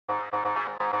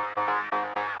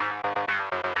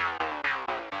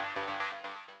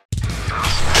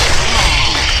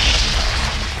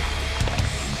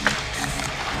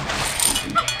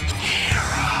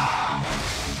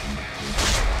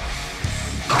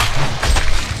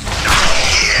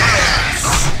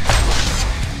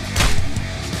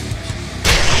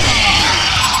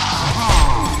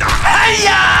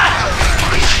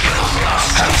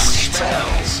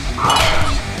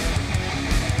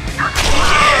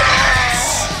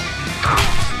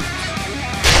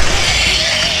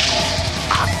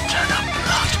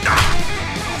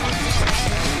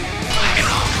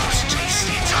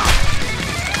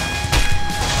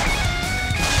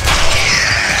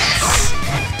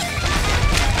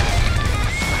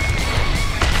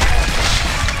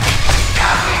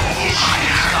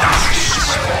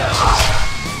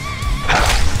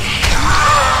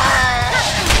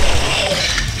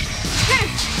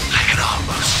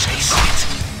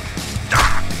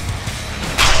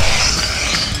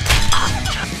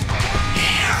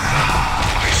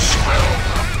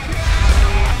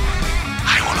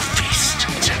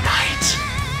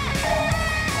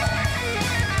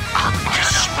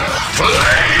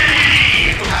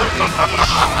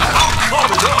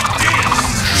coming up, bitch!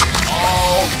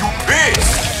 Oh, you bitch!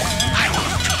 I will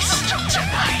feast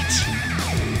tonight.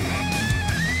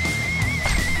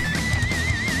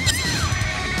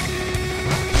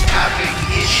 Having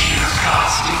issues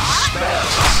casting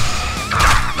spells.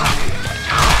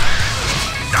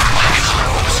 I can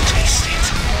almost taste it.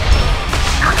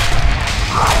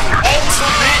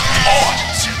 Ultimate art!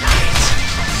 Tonight.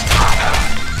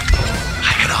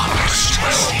 I can almost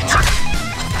taste it.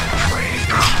 Pray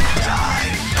that you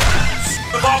die first.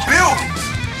 Of our buildings!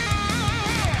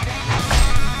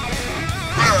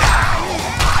 Now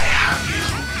I have you.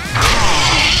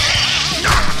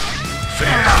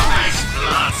 Family's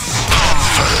blood.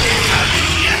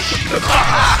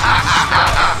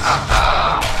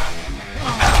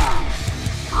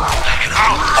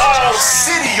 All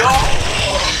city, y'all!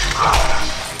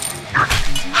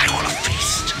 I want to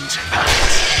feast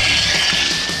tonight.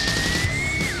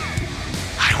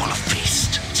 I want to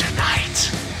feast tonight.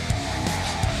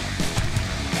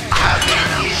 Having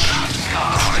issues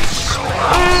casting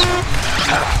spells.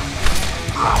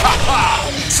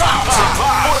 Time to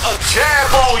put a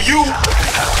jab on you!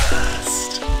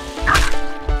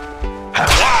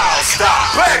 Wow, stop!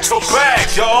 Back to back,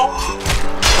 y'all!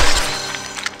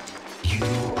 You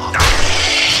are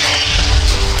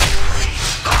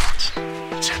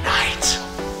tonight.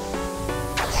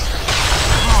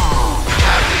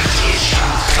 Having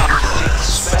issues casting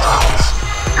spells.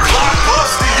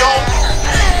 Blockbuster, yo!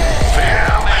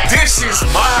 This is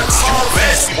my turn,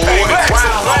 best boy! Back to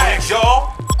back, y'all!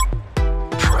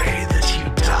 Pray that you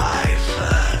die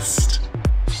first.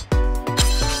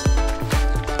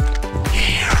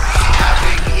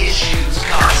 Having issues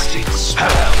casting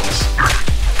spells.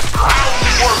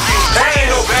 Working ain't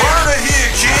no burner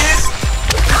here, kids!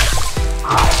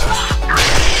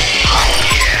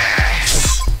 Yes.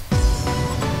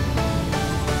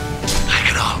 I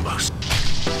can almost.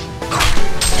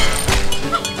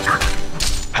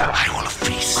 I want to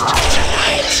feast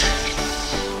tonight.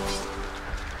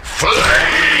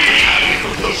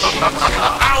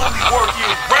 I'll be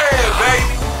working red, baby!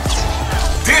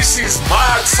 This is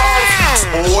my turn,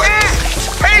 boy!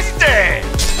 Taste it!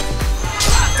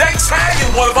 They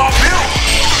tagging one of our buildings!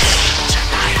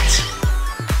 Tonight.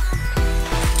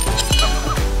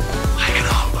 I can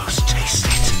almost taste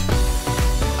it.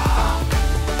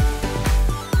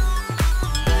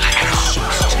 I can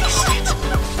almost taste it.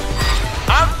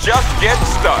 I'm just getting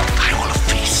started. I want to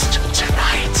feast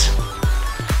tonight.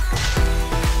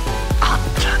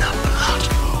 Under the blood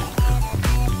moon.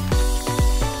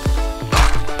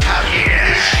 Having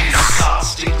issues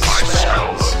casting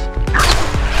spells.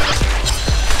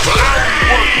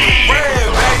 Working red,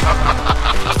 baby!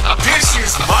 This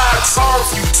is my turn,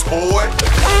 you toy!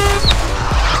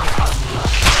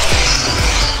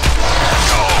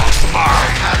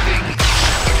 Having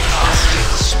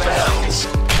casting spells.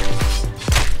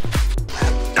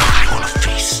 I want to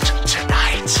feast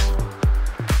tonight.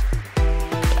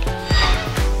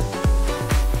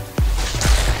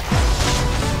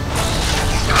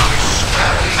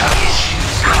 Having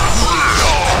issues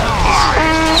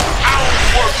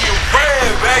Working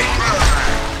red, baby!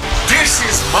 This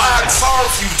is my turn,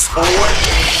 you toy!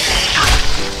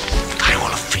 I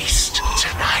want to feast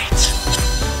tonight.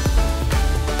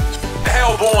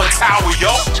 Hellborn Tower,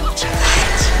 yo!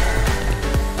 Tonight.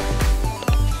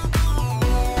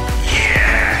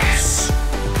 Yes.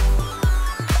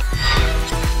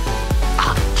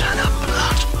 Under the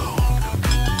blood moon.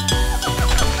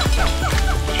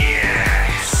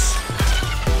 Yes.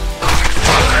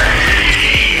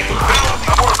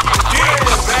 Yeah,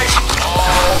 baby!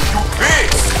 Oh, you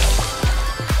bitch!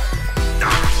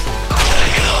 I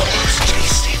can almost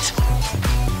taste it.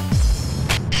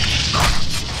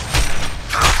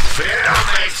 Fear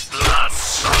makes blood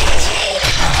sweet.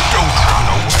 Don't run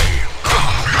away.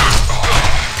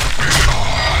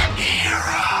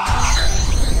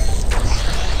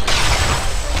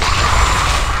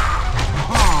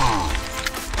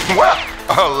 Well,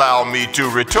 allow me to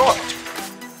retort.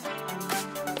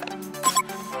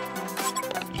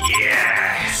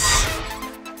 Yes.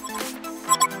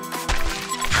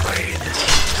 Pray that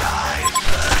you die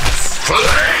first.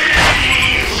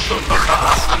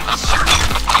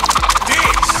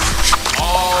 This!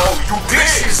 Oh, you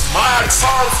this is my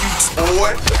turn, you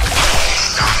toy!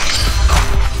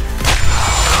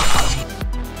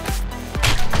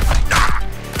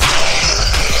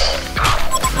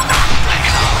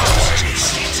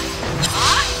 Taste it.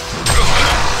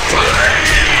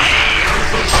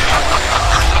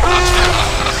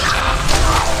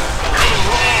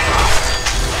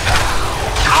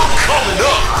 I'm coming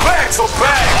up! Back to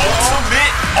back!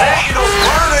 Ain't no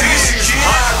murder here, kid.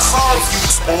 My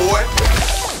target, boy.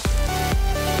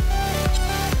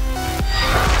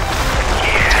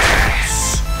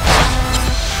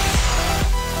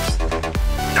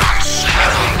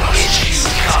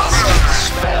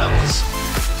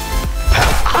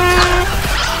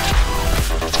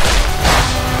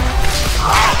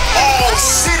 All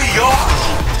city, y'all.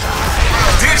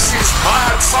 This is my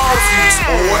target,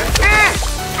 boy.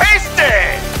 Tasty!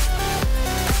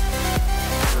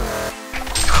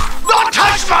 Not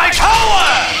touch my tower!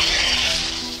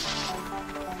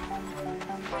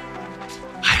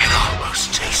 I can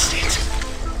almost taste it.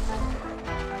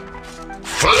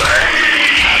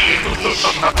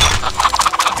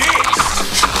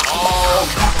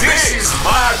 This is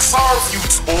my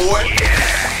target, boy.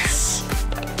 Yes.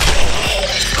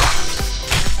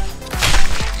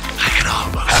 I can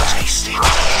almost taste it.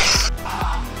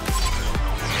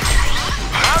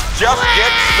 I'm just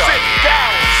getting started. Sit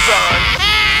down, son.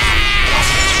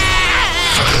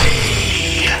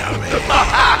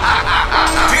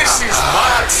 This is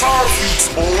my target,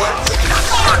 boy.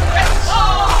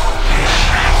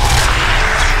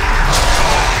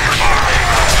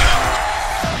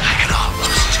 I can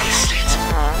almost taste it.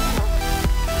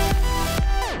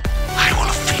 I want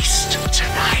to feast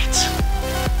tonight.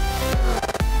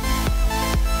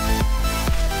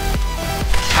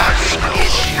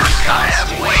 I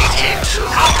have waited too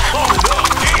long.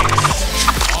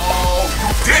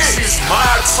 This is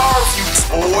my target,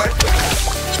 boy.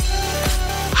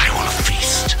 I want to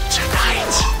feast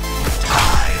tonight.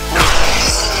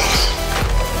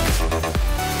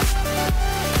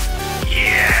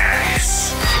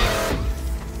 Yes.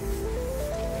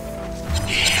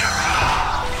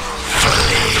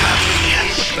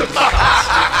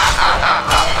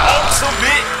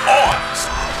 Ultimate art.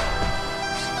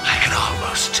 I can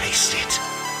almost taste it.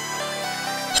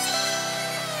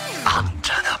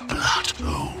 Under the blood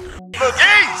moon. Look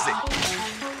easy.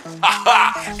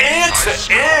 End to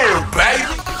end,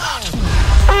 baby.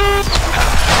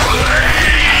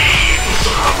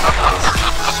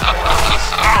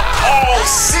 All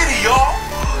city, y'all.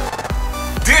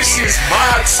 This is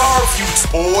my target,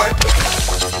 boy.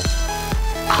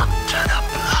 Under the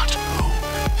blood moon.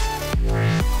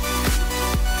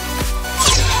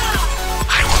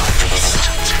 I will feast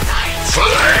tonight.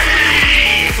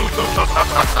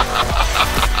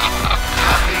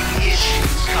 Having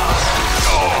issues caused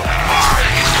all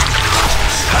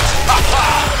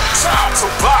Time to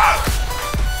buy.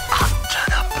 under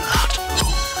the blood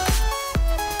moon.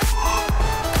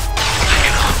 I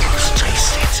can almost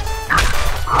taste it.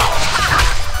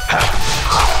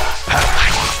 I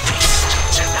will feast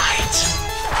tonight.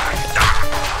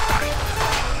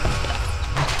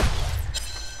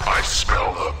 I smell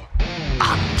them.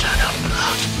 Under the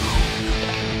blood moon.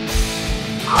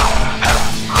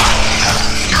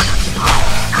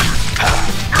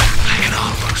 I can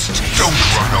almost taste it. Don't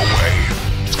run away.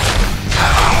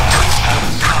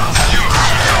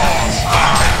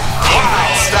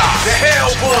 Stop. The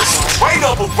Hellboy straight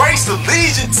up erased the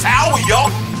Legion Tower,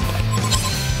 y'all.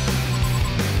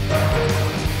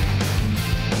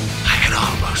 I can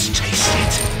almost taste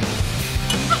it.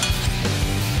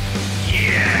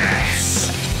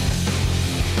 Yes.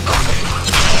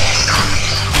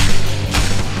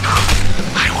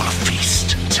 I want to feast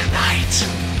tonight.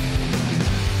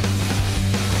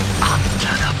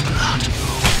 Under the blood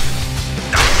moon.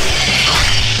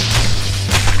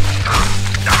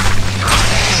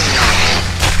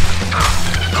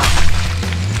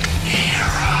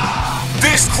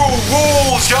 This crew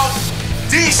rules, y'all.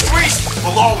 These streets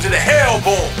belong to the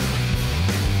Hellboy.